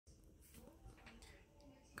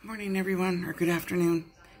Good morning, everyone, or good afternoon.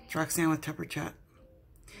 It's Roxanne with Tupper Chat.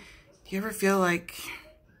 Do you ever feel like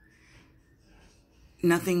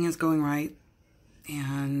nothing is going right,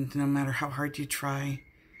 and no matter how hard you try,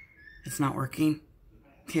 it's not working?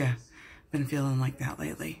 Yeah, been feeling like that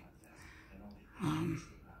lately. I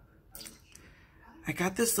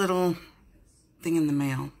got this little thing in the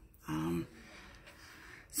mail.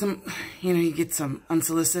 You get some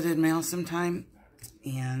unsolicited mail sometime,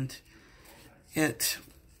 and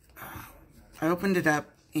I opened it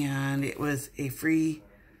up, and it was a free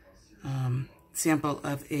sample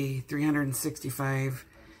of a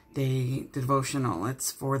 365-day devotional.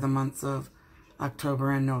 It's for the months of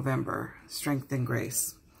October and November, Strength and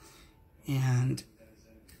Grace. And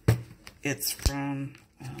it's from,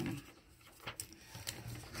 I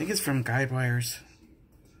think it's from Guidewires.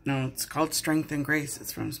 No, it's called Strength and Grace.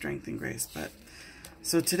 It's from Strength and Grace. But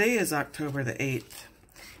so today is October the 8th,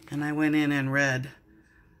 and I went in and read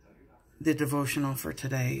the devotional for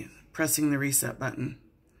today, pressing the reset button.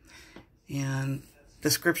 And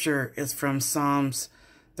the scripture is from Psalms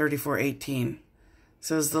 34:18. It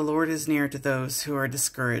says, "The Lord is near to those who are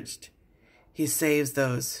discouraged. He saves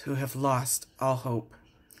those who have lost all hope."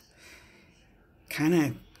 Kind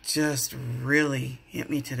of just really hit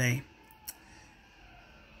me today.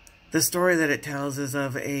 The story that it tells is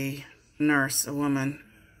of a nurse, a woman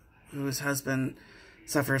whose husband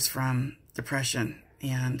suffers from depression,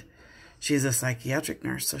 and she's a psychiatric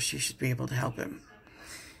nurse, so she should be able to help him.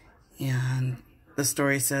 And the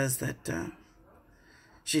story says that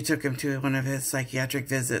she took him to one of his psychiatric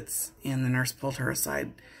visits, and the nurse pulled her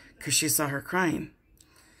aside because she saw her crying.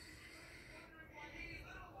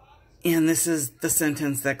 And this is the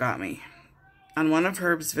sentence that got me. "On one of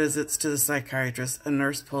Herb's visits to the psychiatrist, a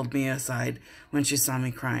nurse pulled me aside when she saw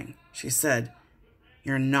me crying. She said,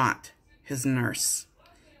 'You're not his nurse.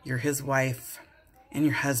 You're his wife, and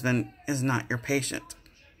your husband is not your patient.'"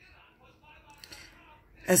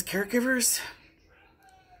 As caregivers,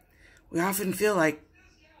 we often feel like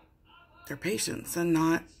they're patients and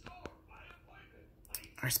not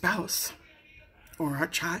our spouse or our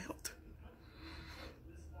child.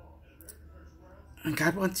 And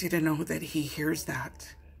God wants you to know that He hears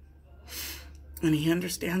that, and He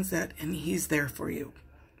understands that, and He's there for you.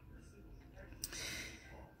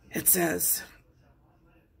 It says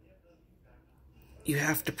you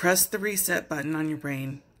have to press the reset button on your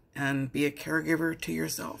brain and be a caregiver to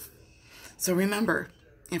yourself. So remember,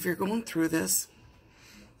 if you're going through this,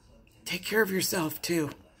 take care of yourself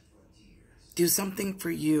too. Do something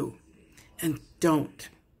for you, and don't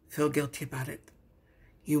feel guilty about it.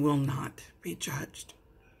 You will not be judged.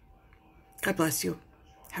 God bless you.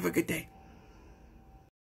 Have a good day.